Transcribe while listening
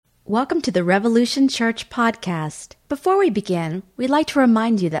Welcome to the Revolution Church podcast. Before we begin, we'd like to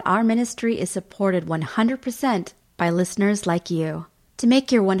remind you that our ministry is supported 100% by listeners like you. To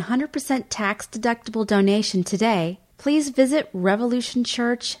make your 100% tax-deductible donation today, please visit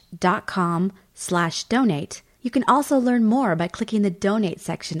revolutionchurch.com/donate. You can also learn more by clicking the donate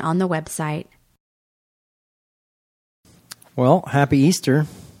section on the website. Well, happy Easter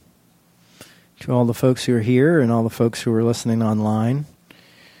to all the folks who are here and all the folks who are listening online.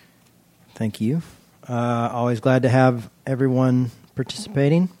 Thank you. Always glad to have everyone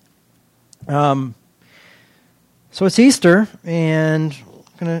participating. So it's Easter, and I'm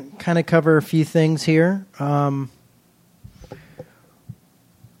going to kind of cover a few things here. One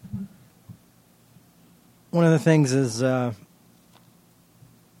of the things is I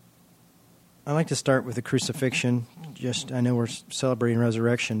like to start with the crucifixion. I know we're celebrating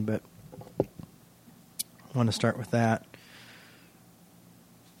resurrection, but I want to start with that.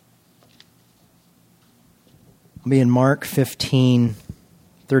 I'll be in Mark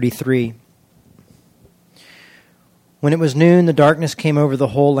 15:33. When it was noon, the darkness came over the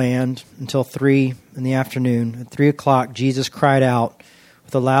whole land until 3 p.m. At 3 o'clock, Jesus cried out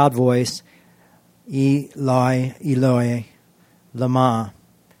with a loud voice, Eloi, Eloi, lama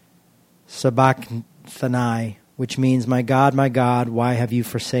sabachthani, which means, my God, why have you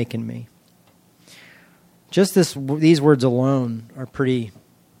forsaken me? Just these words alone are pretty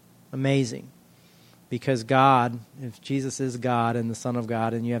amazing, because God, if Jesus is God and the Son of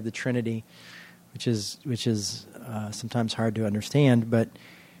God, and you have the Trinity, which is sometimes hard to understand, but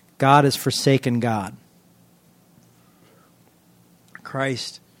God has forsaken God.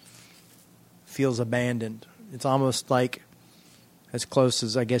 Christ feels abandoned. It's almost like, as close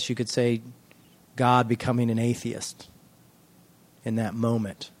as I guess you could say, God becoming an atheist in that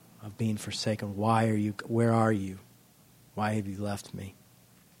moment of being forsaken. Where are you? Why have you left me?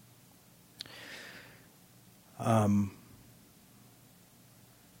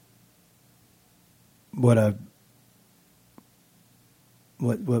 What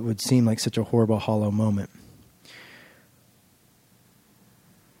would seem like such a horrible, hollow moment.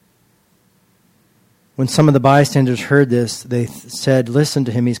 When some of the bystanders heard this, they said, "Listen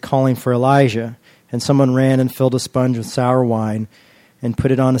to him, he's calling for Elijah." And someone ran and filled a sponge with sour wine and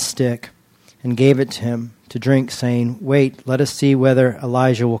put it on a stick and gave it to him to drink, saying, "Wait, let us see whether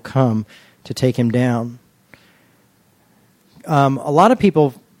Elijah will come to take him down." A lot of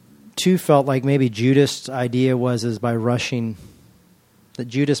people, too, felt like maybe Judas' idea is by rushing, that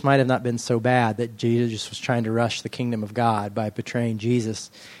Judas might have not been so bad, that Jesus was trying to rush the kingdom of God by betraying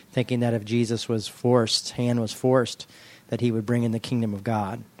Jesus, thinking that if Jesus was hand was forced, that he would bring in the kingdom of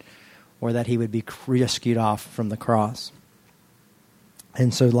God, or that he would be rescued off from the cross.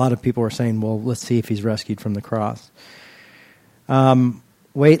 And so a lot of people were saying, well, let's see if he's rescued from the cross.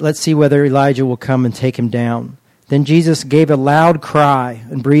 Wait, let's see whether Elijah will come and take him down. Then Jesus gave a loud cry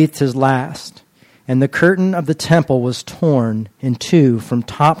and breathed his last, and the curtain of the temple was torn in two from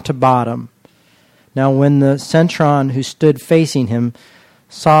top to bottom. Now when the centurion who stood facing him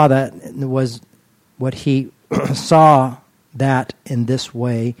saw that in this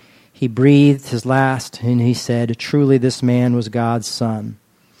way, he breathed his last, and he said, "Truly this man was God's son."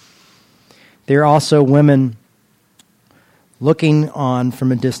 There also women looking on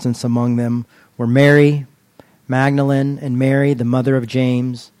from a distance. Among them were Mary Magdalene and Mary, the mother of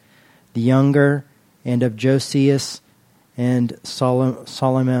James, the younger, and of Josias and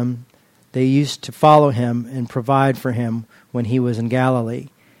Salome. They used to follow him and provide for him when he was in Galilee.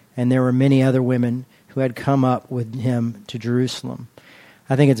 And there were many other women who had come up with him to Jerusalem.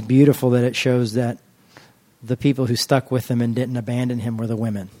 I think it's beautiful that it shows that the people who stuck with him and didn't abandon him were the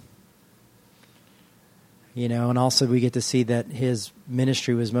women. And also we get to see that his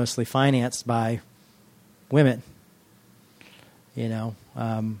ministry was mostly financed by women.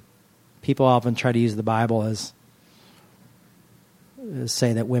 People often try to use the Bible as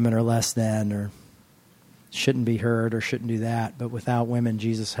say that women are less than, or shouldn't be heard, or shouldn't do that. But without women,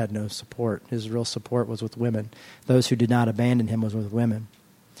 Jesus had no support. His real support was with women. Those who did not abandon him was with women.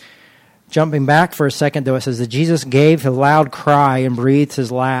 Jumping back for a second, though, it says that Jesus gave a loud cry and breathed his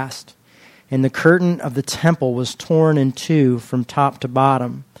last, and the curtain of the temple was torn in two from top to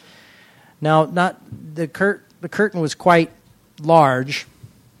bottom. Now, the curtain was quite large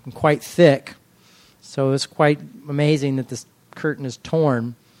and quite thick, so it's quite amazing that this curtain is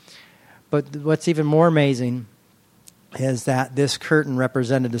torn. But what's even more amazing is that this curtain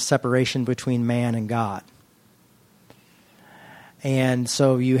represented the separation between man and God. And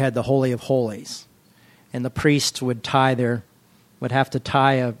so you had the Holy of Holies, and the priests would have to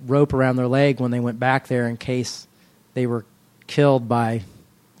tie a rope around their leg when they went back there in case they were killed by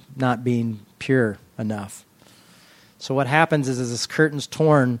not being pure enough. So what happens is this curtain's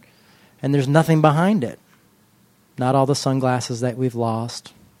torn, and there's nothing behind it. Not all the sunglasses that we've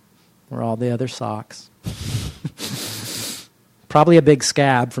lost, or all the other socks. Probably a big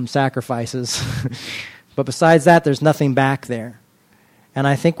scab from sacrifices. But besides that, there's nothing back there. And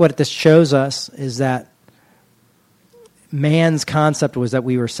I think what this shows us is that man's concept was that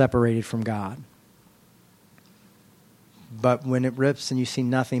we were separated from God. But when it rips and you see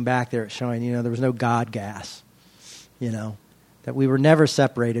nothing back there, it's showing, there was no God gas, that we were never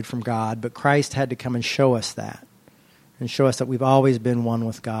separated from God, but Christ had to come and show us that, and show us that we've always been one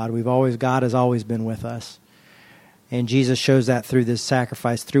with God. God has always been with us. And Jesus shows that through this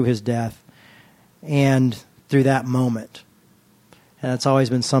sacrifice, through his death, and through that moment. And it's always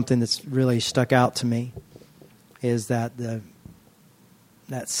been something that's really stuck out to me, is that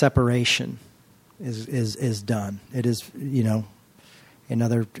that separation is done. It is, in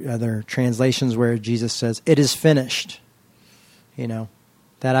other translations where Jesus says, "It is finished."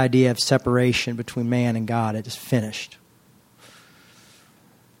 That idea of separation between man and God, it is finished.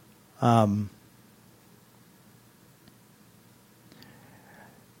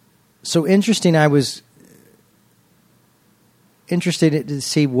 So interesting, I was interested to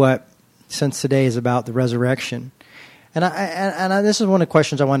see what, since today is about the resurrection, and this is one of the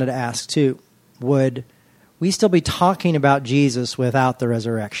questions I wanted to ask too. Would we still be talking about Jesus without the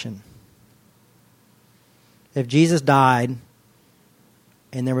resurrection? If Jesus died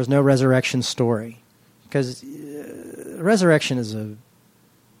and there was no resurrection story, because resurrection is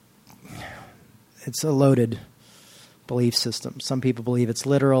it's a loaded belief system. Some people believe it's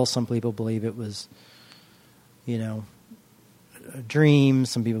literal. Some people believe it was, a dream.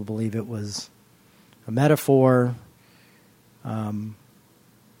 Some people believe it was a metaphor.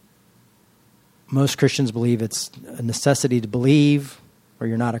 Most Christians believe it's a necessity to believe, or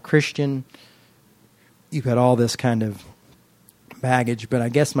you're not a Christian. You've got all this kind of baggage. But I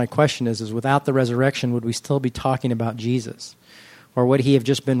guess my question is without the resurrection, would we still be talking about Jesus? Or would he have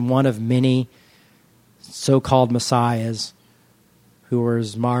just been one of many so-called messiahs who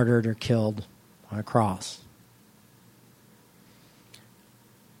was martyred or killed on a cross?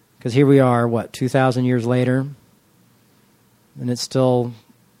 Because here we are, 2,000 years later, and it's still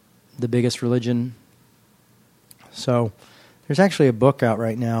the biggest religion. So there's actually a book out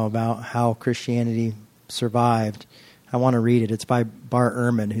right now about how Christianity survived. I want to read it. It's by Bart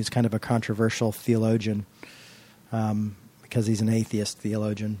Ehrman, who's kind of a controversial theologian, because he's an atheist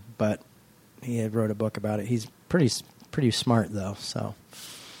theologian, but he had wrote a book about it. He's pretty smart, though, so,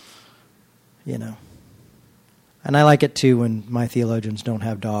 And I like it, too, when my theologians don't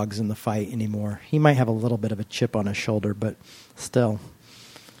have dogs in the fight anymore. He might have a little bit of a chip on his shoulder, but still,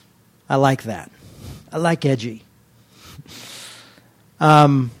 I like that. I like edgy.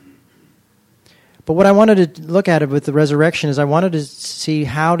 But what I wanted to look at with the resurrection is I wanted to see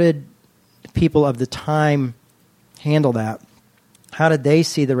how did people of the time handle that. How did they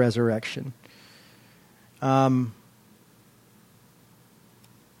see the resurrection? One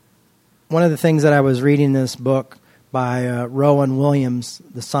of the things that I was reading in this book by Rowan Williams,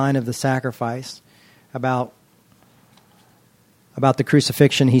 The Sign of the Sacrifice, about the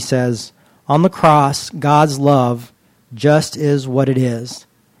crucifixion, he says, "On the cross, God's love just is what it is,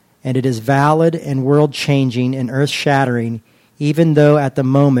 and it is valid and world-changing and earth-shattering, even though at the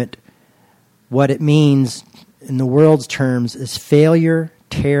moment what it means in the world's terms is failure,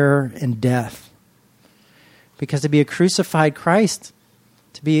 terror, and death." Because to be a crucified Christ,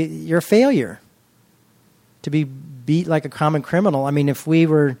 you're a failure. To be beat like a common criminal. I mean, if we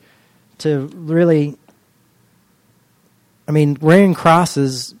were to really, wearing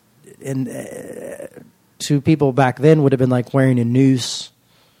crosses to people back then would have been like wearing a noose,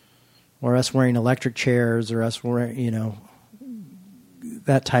 or us wearing electric chairs, or us wearing,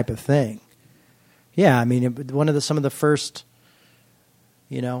 that type of thing. Yeah, some of the first,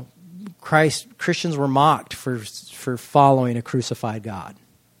 Christians were mocked for following a crucified God.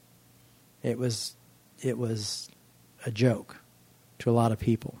 It was a joke to a lot of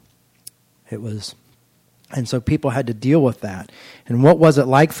people. And so people had to deal with that. And what was it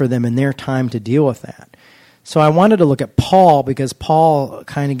like for them in their time to deal with that? So I wanted to look at Paul, because Paul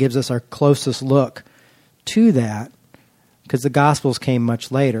kind of gives us our closest look to that, because the Gospels came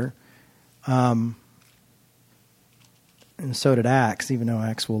much later. And so did Acts, even though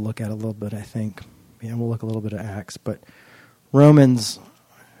Acts we'll look at a little bit, I think. Yeah, we'll look a little bit at Acts. But Romans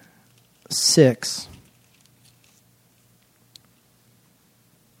 6,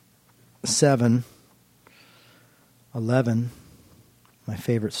 7, 11, my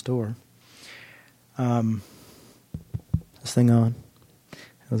favorite store. This thing on?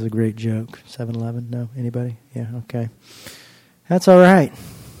 That was a great joke. 7-Eleven? No? Anybody? Yeah, okay. That's all right.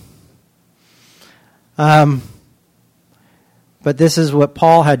 But this is what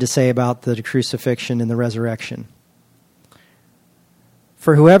Paul had to say about the crucifixion and the resurrection.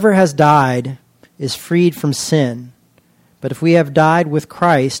 For whoever has died is freed from sin. But if we have died with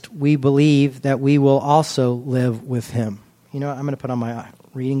Christ, we believe that we will also live with him. You know what? I'm going to put on my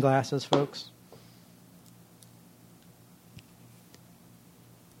reading glasses, folks.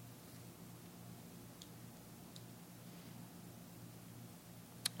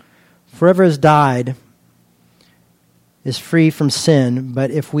 For whoever has died is free from sin, but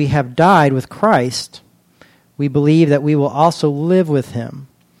if we have died with Christ, we believe that we will also live with him.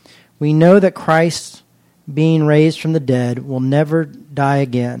 We know that Christ, being raised from the dead, will never die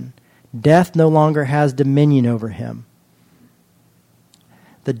again. Death no longer has dominion over him.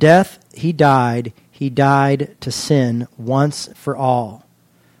 The death he died to sin once for all.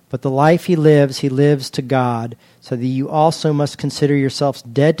 But the life he lives to God, so that you also must consider yourselves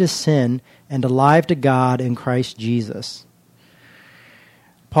dead to sin and alive to God in Christ Jesus.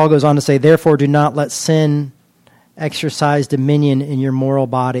 Paul goes on to say, therefore do not let sin exercise dominion in your mortal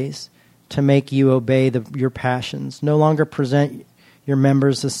bodies to make you obey your passions. No longer present your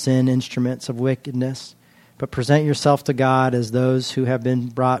members as sin instruments of wickedness, but present yourself to God as those who have been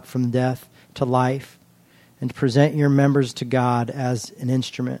brought from death to life, and present your members to God as an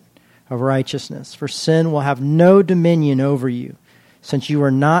instrument of righteousness. For sin will have no dominion over you, since you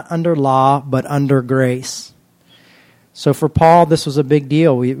are not under law, but under grace. So for Paul, this was a big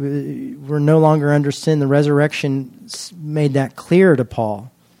deal. We're no longer under sin. The resurrection made that clear to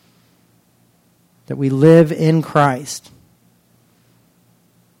Paul, that we live in Christ,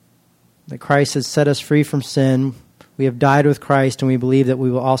 that Christ has set us free from sin. We have died with Christ, and we believe that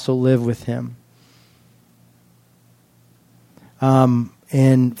we will also live with him.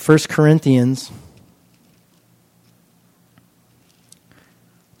 In 1 Corinthians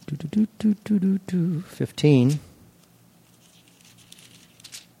 15,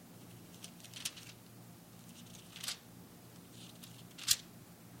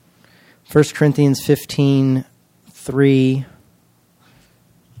 First Corinthians 15:3.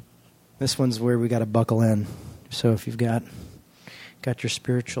 This one's where we got to buckle in. So if you've got your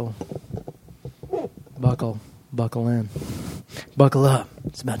spiritual buckle in. Buckle up.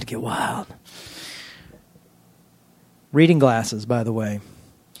 It's about to get wild. Reading glasses, by the way.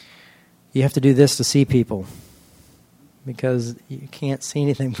 You have to do this to see people, because you can't see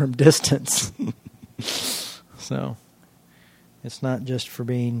anything from distance. So it's not just for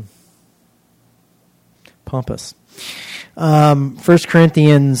being pompous. 1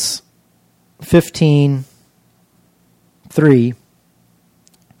 Corinthians 15:3.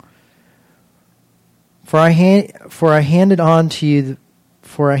 For I handed on to you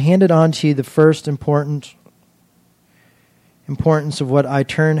the first importance of what I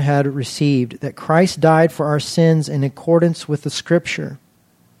had received, that Christ died for our sins in accordance with the Scripture,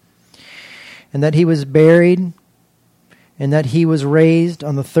 and that he was buried, and that he was raised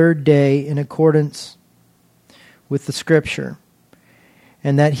on the third day in accordance with the Scripture,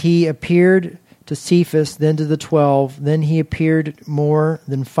 and that he appeared to Cephas, then to the 12, then he appeared more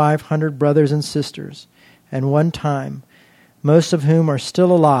than 500 brothers and sisters at one time, most of whom are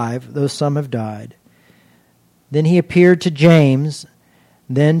still alive, though some have died. Then he appeared to James,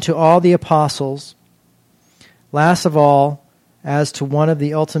 then to all the apostles. Last of all, as to one of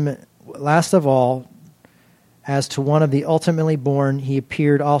the ultimately born, he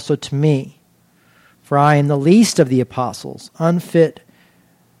appeared also to me. For I am the least of the apostles, unfit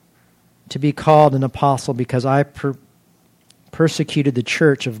to be called an apostle, because I persecuted the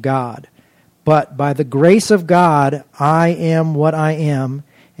church of God. But by the grace of God, I am what I am,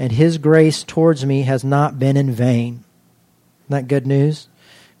 and his grace towards me has not been in vain. Isn't that good news?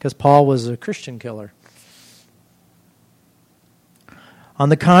 Because Paul was a Christian killer. On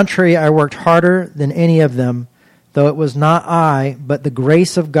the contrary, I worked harder than any of them, though it was not I, but the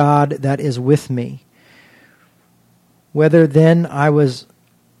grace of God that is with me. Whether then it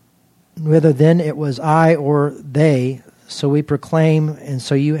was I or they, so we proclaim, and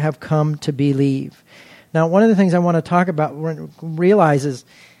so you have come to believe. Now, one of the things I want to talk about, realize, is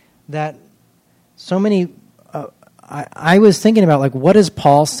that so many, I was thinking about, like, what does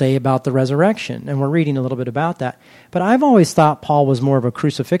Paul say about the resurrection? And we're reading a little bit about that. But I've always thought Paul was more of a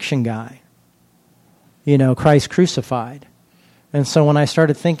crucifixion guy. You know, Christ crucified. And so when I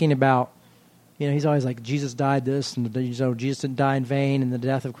started thinking about, you know, he's always like, Jesus died this, and Jesus didn't die in vain, and the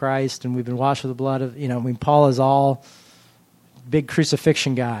death of Christ, and we've been washed with the blood of, Paul is all big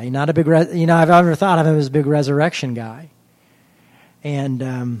crucifixion guy. Not a big, I've never thought of him as a big resurrection guy.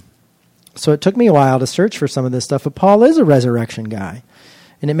 And so it took me a while to search for some of this stuff, but Paul is a resurrection guy.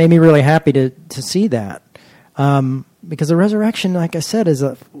 And it made me really happy to see that. Because the resurrection, like I said, is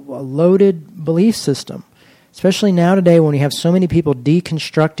a loaded belief system. Especially now today when we have so many people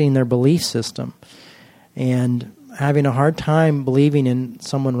deconstructing their belief system and having a hard time believing in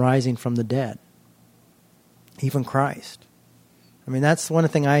someone rising from the dead. Even Christ. I mean, that's one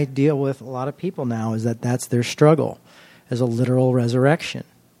thing I deal with a lot of people now, is that that's their struggle, is a literal resurrection.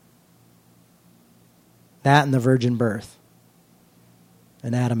 That and the virgin birth.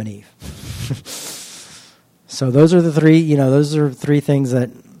 And Adam and Eve. So those are the three, those are three things that,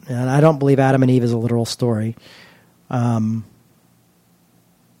 and I don't believe Adam and Eve is a literal story. But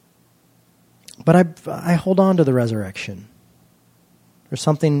I hold on to the resurrection. There's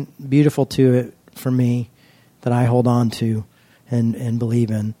something beautiful to it for me that I hold on to and believe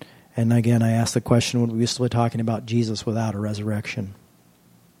in. And again, I ask the question, would we be still talking about Jesus without a resurrection?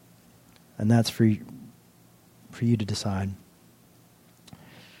 And that's for you to decide.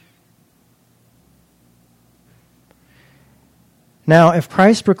 Now, if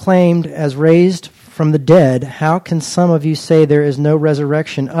Christ proclaimed as raised from the dead, how can some of you say there is no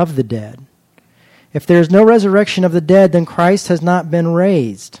resurrection of the dead? If there is no resurrection of the dead, then Christ has not been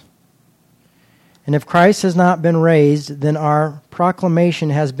raised. And if Christ has not been raised, then our proclamation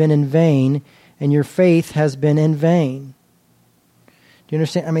has been in vain, and your faith has been in vain. Do you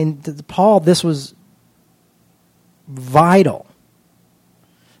understand? I mean, Paul, this was vital.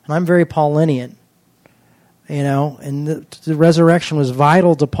 And I'm very Paulinian. And the resurrection was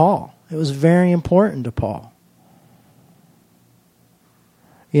vital to Paul. It was very important to Paul.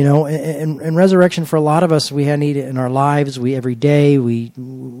 And resurrection for a lot of us, we need it in our lives. Every day we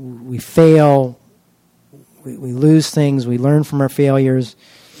fail, we lose things, we learn from our failures,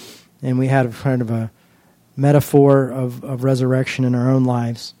 and we had kind of a metaphor of resurrection in our own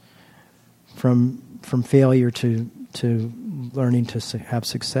lives, from failure to learning to have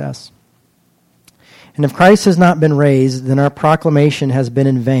success. And if Christ has not been raised, then our proclamation has been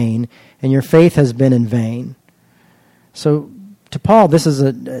in vain, and your faith has been in vain. So to Paul,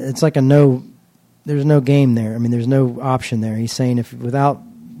 it's like there's no game there. I mean, there's no option there. He's saying if without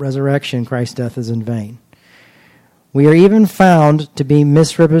resurrection, Christ's death is in vain. We are even found to be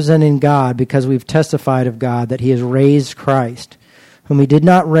misrepresenting God because we've testified of God that he has raised Christ, whom he did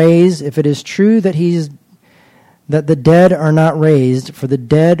not raise, if it is true that the dead are not raised, for the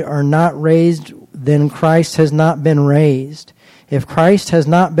dead are not raised, then Christ has not been raised. If Christ has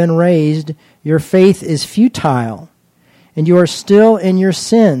not been raised, your faith is futile, and you are still in your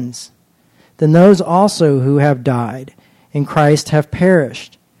sins. Then those also who have died in Christ have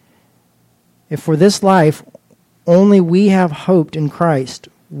perished. If for this life only we have hoped in Christ,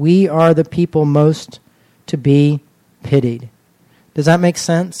 we are the people most to be pitied. Does that make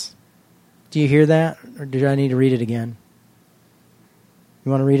sense? Do you hear that? Or do I need to read it again?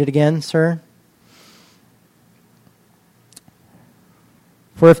 You want to read it again, sir?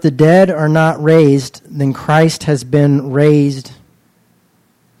 For if the dead are not raised, then Christ has been raised.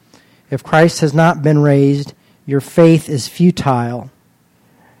 If Christ has not been raised, your faith is futile,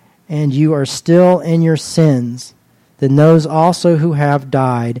 and you are still in your sins. Then those also who have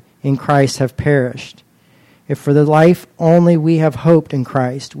died in Christ have perished. If for the life only we have hoped in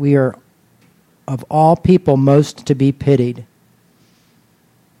Christ, we are of all people most to be pitied.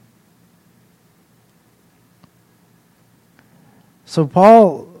 So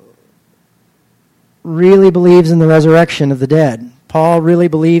Paul really believes in the resurrection of the dead. Paul really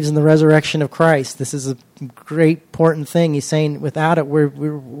believes in the resurrection of Christ. This is a great important thing. He's saying without it,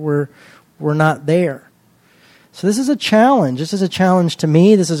 we're not there. So this is a challenge. This is a challenge to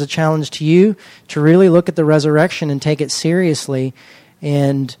me. This is a challenge to you to really look at the resurrection and take it seriously,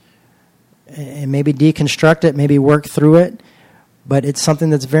 and maybe deconstruct it, maybe work through it. But it's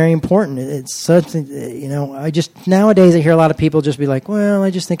something that's very important. It's something, nowadays I hear a lot of people just be like, well, I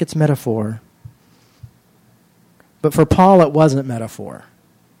just think it's metaphor. But for Paul, it wasn't metaphor.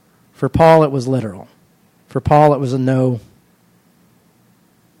 For Paul, it was literal. For Paul, it was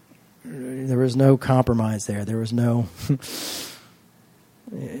there was no compromise there. There was no,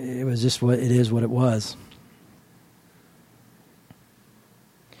 it was just what it is, what it was.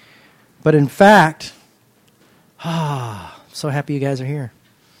 But in fact, so happy you guys are here.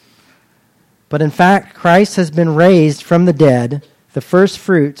 But in fact, Christ has been raised from the dead, the first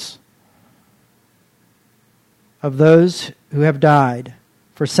fruits of those who have died.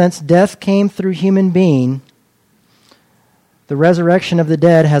 For since death came through human being, the resurrection of the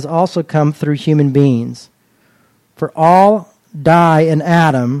dead has also come through human beings. For all die in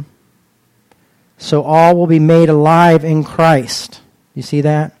Adam, so all will be made alive in Christ. You see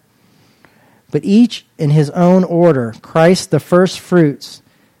that? But each in his own order, Christ the first fruits,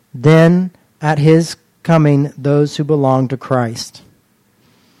 then at his coming those who belong to Christ.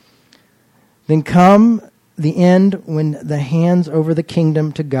 Then come the end when the hands over the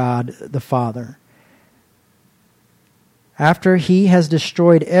kingdom to God the Father. After he has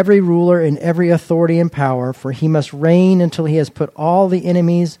destroyed every ruler and every authority and power, for he must reign until he has put all the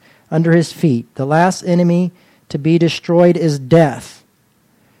enemies under his feet. The last enemy to be destroyed is death.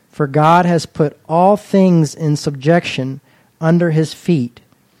 For God has put all things in subjection under his feet.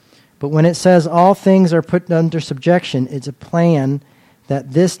 But when it says all things are put under subjection, it's a plan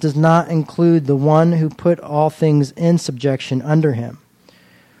that this does not include the one who put all things in subjection under him.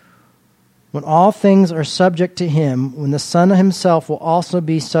 When all things are subject to him, when the Son himself will also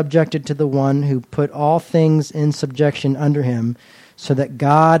be subjected to the one who put all things in subjection under him, so that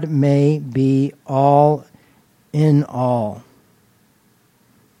God may be all in all.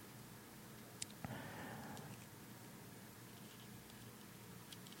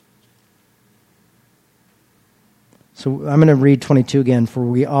 So I'm going to read 22 again. For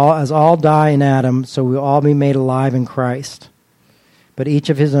we all, as all die in Adam, so we will all be made alive in Christ. But each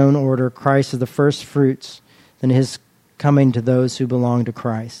of his own order, Christ is the first fruits, then his coming to those who belong to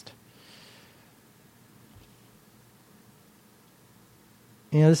Christ.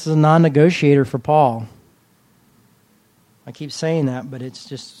 This is a non-negotiator for Paul. I keep saying that, but it's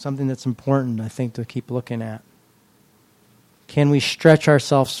just something that's important, I think, to keep looking at. Can we stretch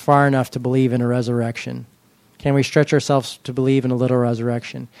ourselves far enough to believe in a resurrection? Can we stretch ourselves to believe in a literal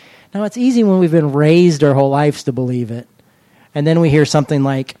resurrection? Now, it's easy when we've been raised our whole lives to believe it. And then you hear something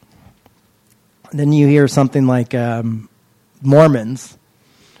like Mormons.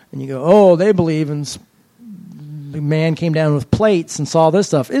 And you go, oh, they believe in the man came down with plates and saw this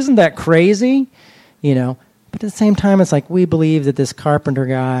stuff. Isn't that crazy? But at the same time, it's like we believe that this carpenter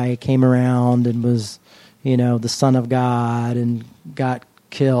guy came around and was, the Son of God and got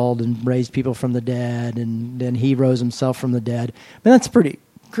killed and raised people from the dead, and then he rose himself from the dead. That's pretty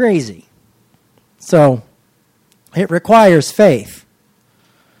crazy. So it requires faith,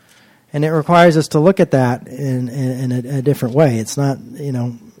 and it requires us to look at that in a different way. It's not,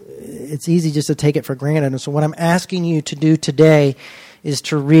 it's easy just to take it for granted. And so what I'm asking you to do today is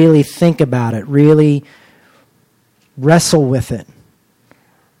to really think about it, really wrestle with it.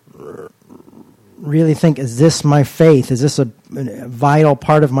 Really think, is this my faith? Is this a vital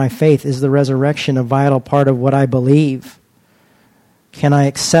part of my faith? Is the resurrection a vital part of what I believe? Can I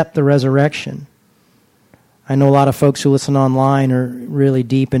accept the resurrection? I know a lot of folks who listen online are really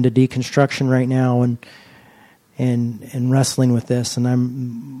deep into deconstruction right now and wrestling with this. And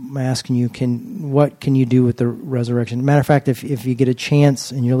I'm asking you, what can you do with the resurrection? Matter of fact, if you get a chance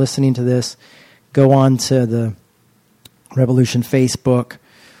and you're listening to this, go on to the Revolution Facebook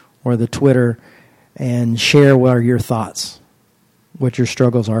or the Twitter and share what are your thoughts, what your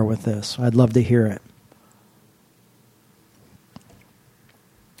struggles are with this. I'd love to hear it.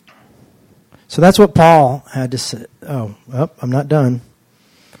 So that's what Paul had to say. Oh, I'm not done.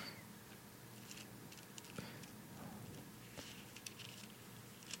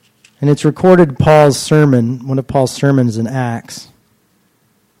 And it's recorded Paul's sermon, one of Paul's sermons in Acts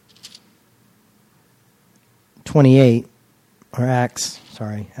 28, or Acts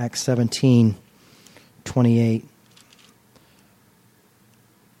 17. 28,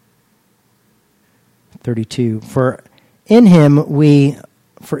 32. For in him we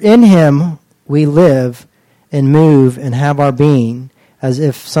live and move and have our being, as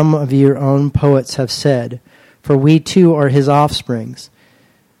if some of your own poets have said, for we too are his offsprings.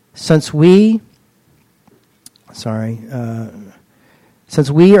 Since we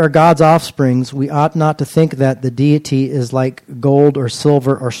are God's offsprings, we ought not to think that the deity is like gold or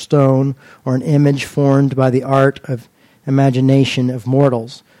silver or stone or an image formed by the art of imagination of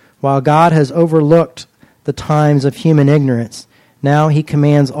mortals. While God has overlooked the times of human ignorance, now he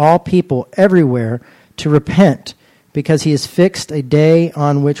commands all people everywhere to repent, because he has fixed a day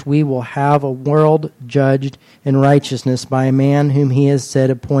on which we will have a world judged in righteousness by a man whom he has said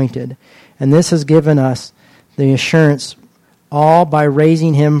appointed. And this has given us the assurance, all by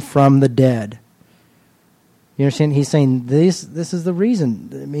raising him from the dead. You understand? He's saying this is the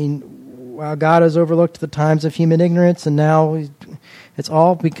reason. While God has overlooked the times of human ignorance, and now it's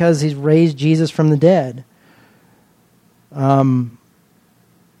all because he's raised Jesus from the dead.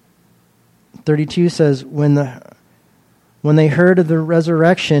 32 says, when they heard of the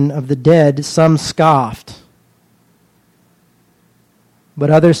resurrection of the dead, some scoffed. But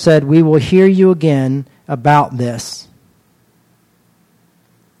others said, we will hear you again about this.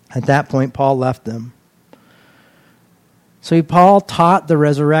 At that point, Paul left them. So Paul taught the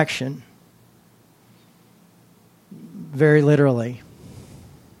resurrection, very literally.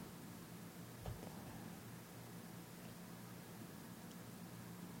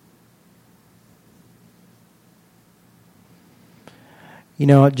 You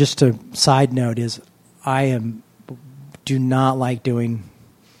know, just a side note is do not like doing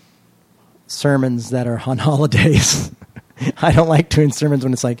sermons that are on holidays. I don't like doing sermons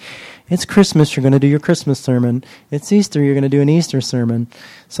when it's like, it's Christmas, you're going to do your Christmas sermon. It's Easter, you're going to do an Easter sermon.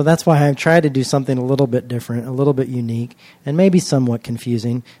 So that's why I've tried to do something a little bit different, a little bit unique, and maybe somewhat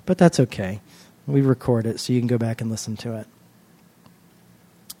confusing, but that's okay. We record it so you can go back and listen to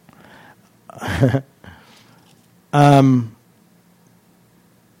it.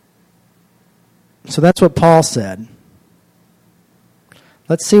 So that's what Paul said.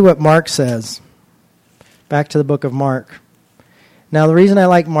 Let's see what Mark says. Back to the book of Mark. Now, the reason I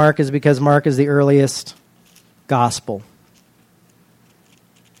like Mark is because Mark is the earliest gospel.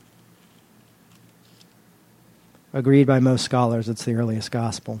 Agreed by most scholars, it's the earliest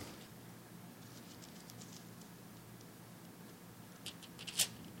gospel.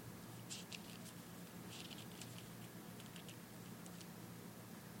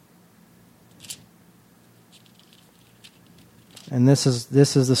 And this is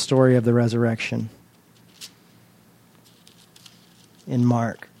the story of the resurrection in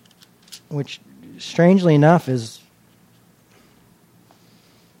Mark, which, strangely enough, is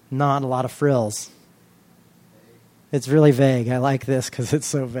not a lot of frills. It's really vague. I like this because it's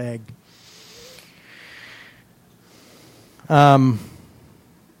so vague.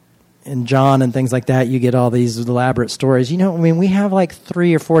 In John and things like that, you get all these elaborate stories. You know, I mean, we have like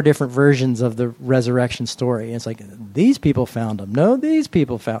 3 or 4 different versions of the resurrection story. It's like, these people found him. No, these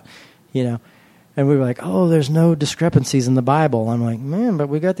people found, you know. And we were like, oh, there's no discrepancies in the Bible. I'm like, man, but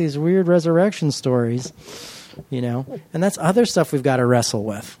we got these weird resurrection stories, you know. And that's other stuff we've got to wrestle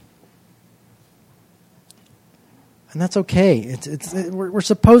with. And that's okay. We're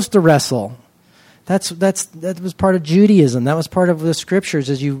supposed to wrestle. That was part of Judaism. That was part of the scriptures,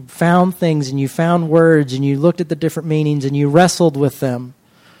 as you found things and you found words and you looked at the different meanings and you wrestled with them.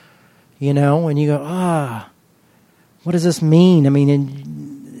 You know, and you go, what does this mean? I mean,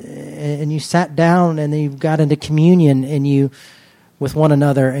 and you sat down and then you got into communion and you with one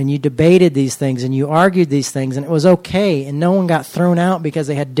another and you debated these things and you argued these things, and it was okay, and no one got thrown out because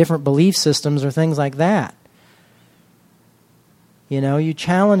they had different belief systems or things like that. You know, you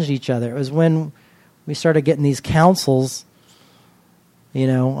challenged each other. It was when we started getting these councils, you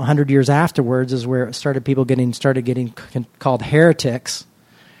know, 100 years afterwards is where it started getting called heretics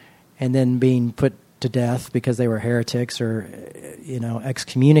and then being put to death because they were heretics or, you know,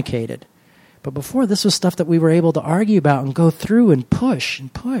 excommunicated. But before, this was stuff that we were able to argue about and go through and push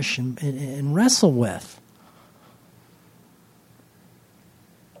and wrestle with.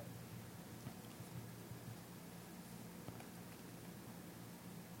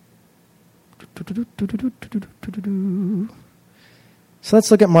 So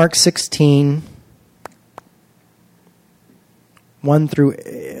let's look at Mark 16, 1 through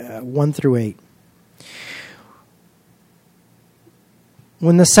 8.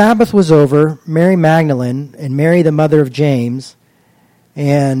 When the Sabbath was over, Mary Magdalene and Mary the mother of James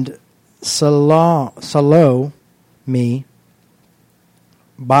and Salome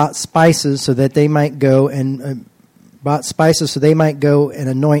bought spices so they might go and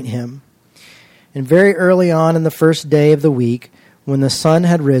anoint him. And very early on in the first day of the week, when the sun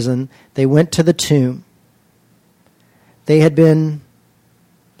had risen, they went to the tomb. They had been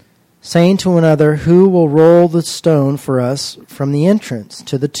saying to one another, "Who will roll the stone for us from the entrance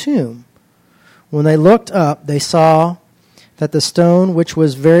to the tomb?" When they looked up, they saw that the stone, which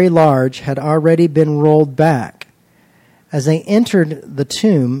was very large, had already been rolled back. As they entered the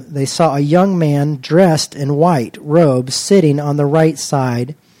tomb, they saw a young man dressed in white robes sitting on the right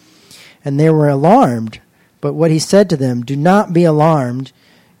side, and they were alarmed. But what he said to them, "Do not be alarmed.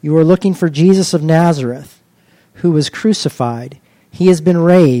 You are looking for Jesus of Nazareth, who was crucified. He has been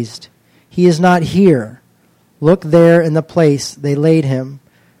raised. He is not here. Look there in the place they laid him.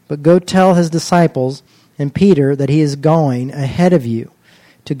 But go tell his disciples and Peter that he is going ahead of you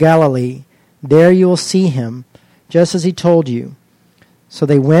to Galilee. There you will see him, just as he told you." So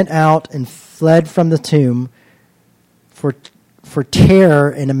they went out and fled from the tomb, for terror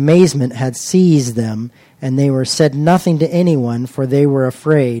and amazement had seized them, and they said nothing to anyone, for they were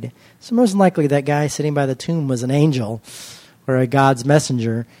afraid. So most likely that guy sitting by the tomb was an angel or a God's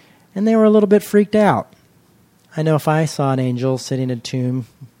messenger, and they were a little bit freaked out. I know if I saw an angel sitting in a tomb,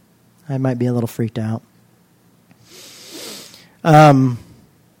 I might be a little freaked out.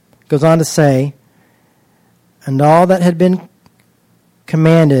 Goes on to say, and all that had been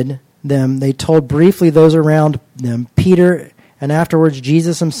commanded them, they told briefly those around them. Peter and afterwards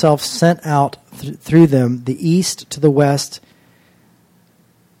Jesus himself sent out through them the east to the west,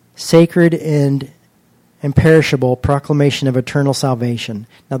 sacred and imperishable proclamation of eternal salvation.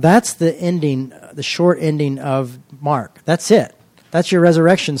 Now that's the ending, the short ending of Mark. That's it. That's your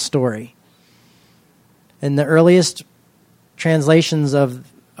resurrection story. In the earliest translations of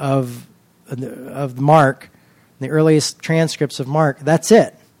Mark, the earliest transcripts of Mark, that's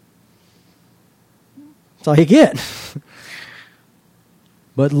it. That's all you get.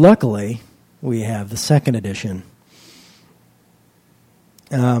 But luckily, we have the second edition.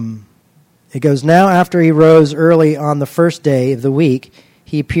 It goes, now after he rose early on the first day of the week,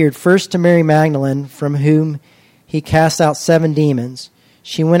 he appeared first to Mary Magdalene, from whom he cast out 7 demons.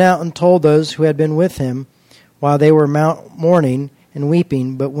 She went out and told those who had been with him while they were mourning and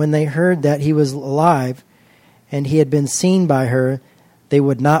weeping. But when they heard that he was alive and he had been seen by her, they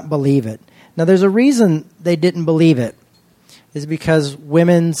would not believe it. Now there's a reason they didn't believe it. Is because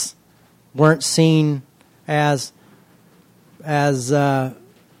women's weren't seen as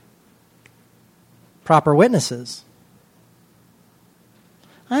proper witnesses.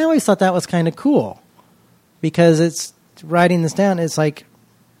 I always thought that was kind of cool, because it's writing this down. It's like,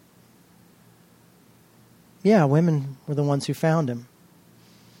 yeah, women were the ones who found him,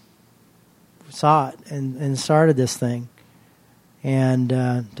 saw it, and started this thing. And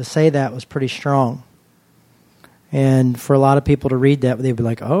to say that was pretty strong. And for a lot of people to read that, they'd be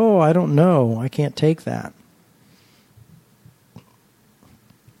like, oh, I don't know. I can't take that.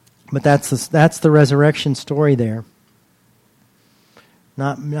 But that's the resurrection story there.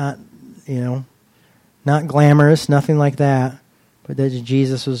 Not glamorous, nothing like that. But that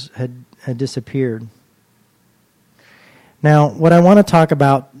Jesus had disappeared. Now, what I want to talk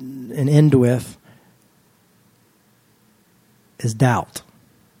about and end with is doubt.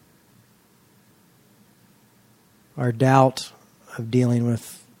 Our doubt of dealing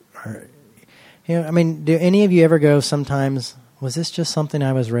with do any of you ever go sometimes, was this just something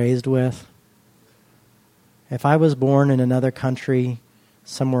I was raised with? If I was born in another country,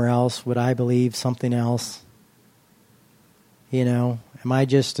 somewhere else, would I believe something else? Am I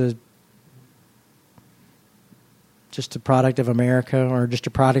just a product of America, or just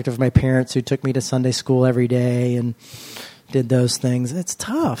a product of my parents who took me to Sunday school every day and did those things? It's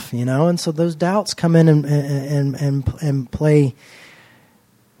tough, and so those doubts come in and play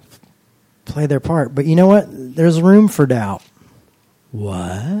their part. But you know what? There's room for doubt.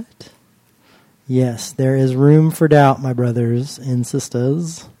 What? Yes, there is room for doubt, my brothers and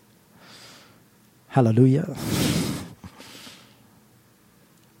sisters. Hallelujah.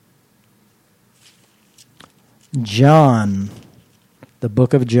 John, the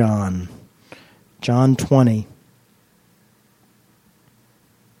book of John, John 20.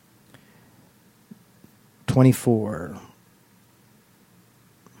 24.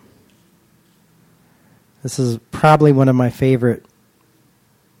 This is probably one of my favorite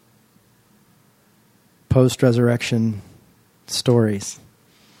post-resurrection stories.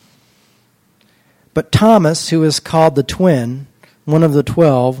 But Thomas, who is called the twin, one of the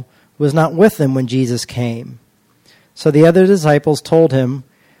 12, was not with them when Jesus came. So the other disciples told him,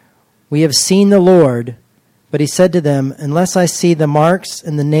 "We have seen the Lord." But he said to them, "Unless I see the marks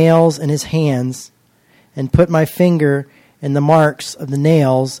and the nails in his hands, and put my finger in the marks of the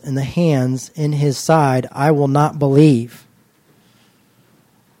nails and the hands in his side, I will not believe."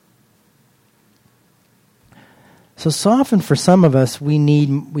 So often for some of us, we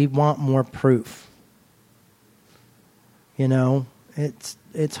want more proof.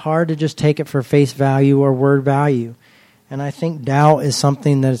 It's hard to just take it for face value or word value. And I think doubt is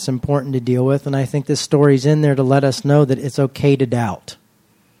something that it's important to deal with. And I think this story's in there to let us know that it's okay to doubt.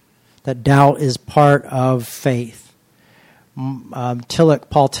 That doubt is part of faith. Paul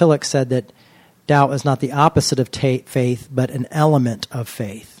Tillich said that doubt is not the opposite of faith, but an element of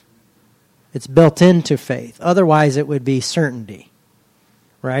faith. It's built into faith. Otherwise, it would be certainty,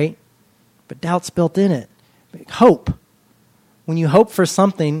 right? But doubt's built in it. Hope. When you hope for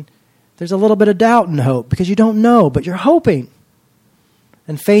something, there's a little bit of doubt in hope because you don't know, but you're hoping.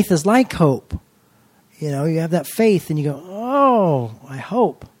 And faith is like hope. You have that faith and you go, oh, I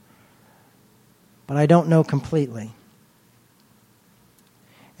hope. But I don't know completely.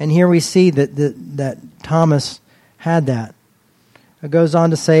 And here we see that Thomas had that. It goes on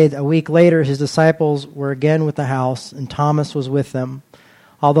to say that a week later his disciples were again with the house, and Thomas was with them.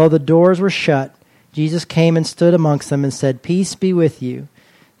 Although the doors were shut, Jesus came and stood amongst them and said, "Peace be with you."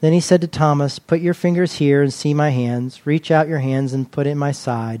 Then he said to Thomas, "Put your fingers here and see my hands. Reach out your hands and put it in my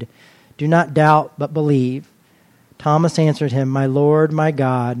side. Do not doubt, but believe." Thomas answered him, "My Lord, my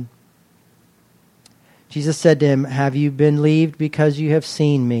God." Jesus said to him, "Have you believed because you have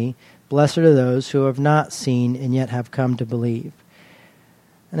seen me? Blessed are those who have not seen and yet have come to believe."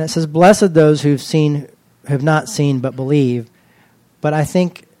 And it says, "Blessed those who have not seen but believe." But I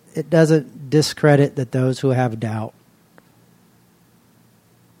think it doesn't discredit that those who have doubt.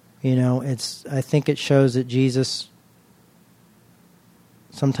 I think it shows that Jesus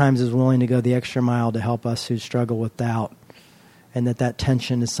sometimes is willing to go the extra mile to help us who struggle with doubt, and that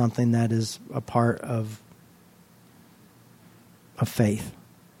tension is something that is a part of faith.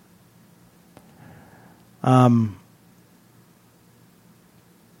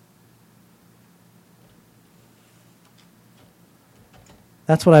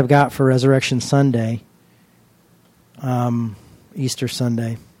 That's what I've got for Resurrection Sunday, Easter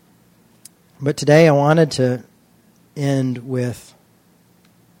Sunday. But today I wanted to end with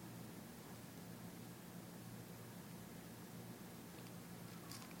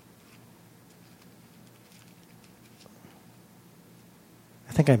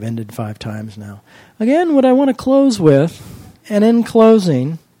I think I've ended 5 times now. Again, what I want to close with, and in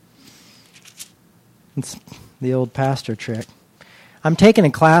closing, it's the old pastor trick. I'm taking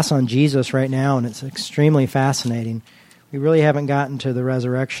a class on Jesus right now, and it's extremely fascinating. We really haven't gotten to the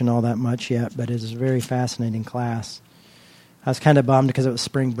resurrection all that much yet, but it is a very fascinating class. I was kind of bummed because it was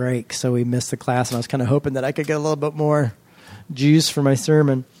spring break, so we missed the class, and I was kind of hoping that I could get a little bit more juice for my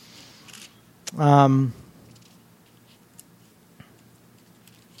sermon.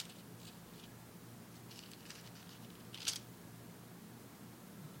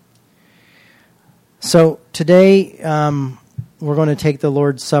 So today, we're going to take the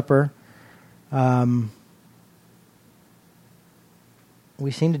Lord's Supper.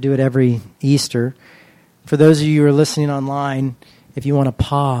 We seem to do it every Easter. For those of you who are listening online, if you want to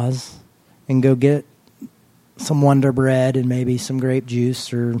pause and go get some Wonder Bread and maybe some grape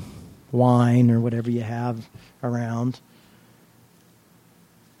juice or wine or whatever you have around.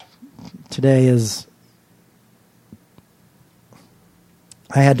 Today is...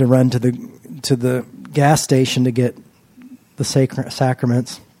 I had to run to the gas station to get the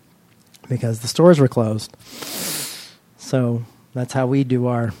sacraments because the stores were closed. So that's how we do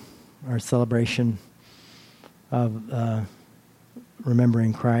our celebration of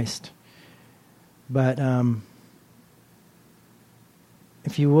remembering Christ. But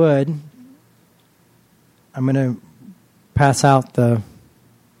if you would, I'm going to pass out the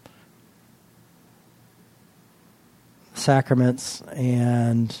sacraments,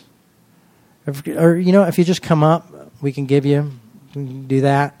 and if you just come up, we can do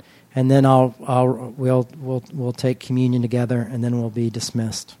that, and then we'll take communion together, and then we'll be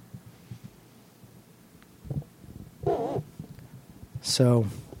dismissed. So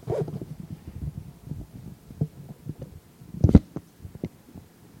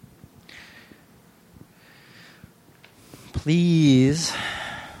please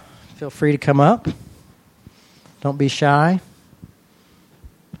feel free to come up. Don't be shy.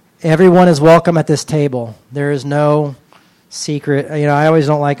 Everyone is welcome at this table. There is no secret. I always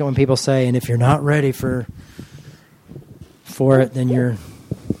don't like it when people say, and if you're not ready for it, then you're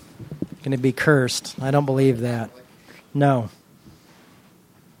going to be cursed. I don't believe that. No.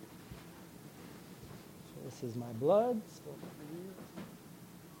 So this is my blood.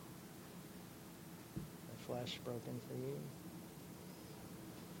 My flesh broken for you.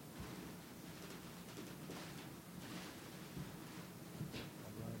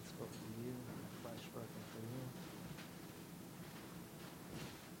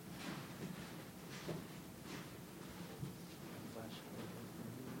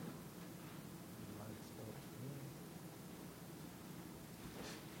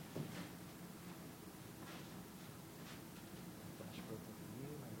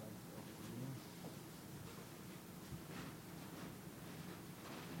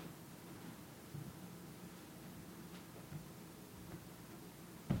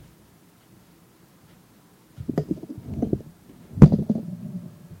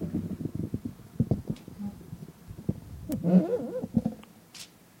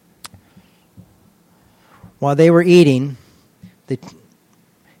 While they were eating,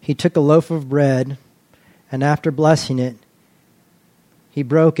 he took a loaf of bread, and after blessing it, he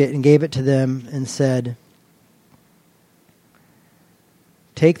broke it and gave it to them and said,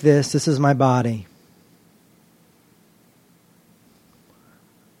 "Take this, this is my body."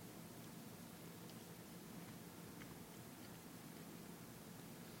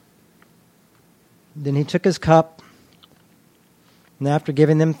 Then he took his cup, and after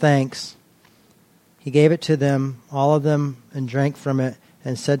giving them thanks, he gave it to them, all of them, and drank from it,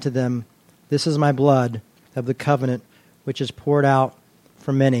 and said to them, "This is my blood of the covenant which is poured out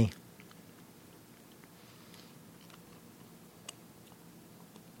for many.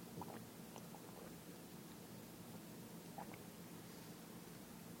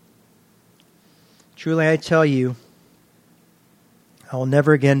 Truly I tell you, I will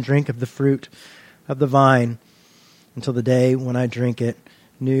never again drink of the fruit of the vine until the day when I drink it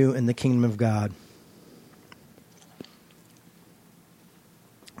new in the kingdom of God.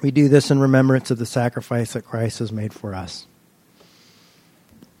 We do this in remembrance of the sacrifice that Christ has made for us.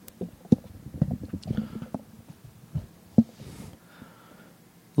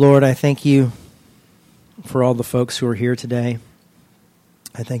 Lord, I thank you for all the folks who are here today.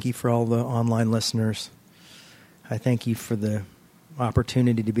 I thank you for all the online listeners. I thank you for the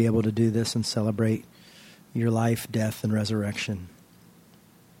opportunity to be able to do this and celebrate your life, death, and resurrection.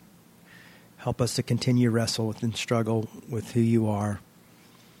 Help us to continue to wrestle with and struggle with who you are,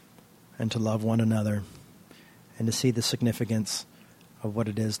 and to love one another, and to see the significance of what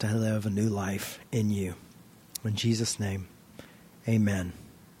it is to live a new life in you. In Jesus' name, amen.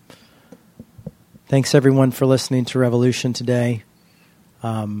 Thanks, everyone, for listening to Revolution today.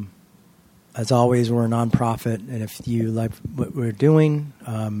 As always, we're a nonprofit, and if you like what we're doing,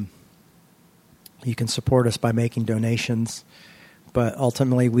 you can support us by making donations. But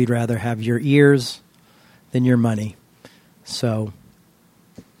ultimately, we'd rather have your ears than your money. So,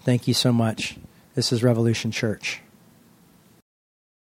 thank you so much. This is Revolution Church.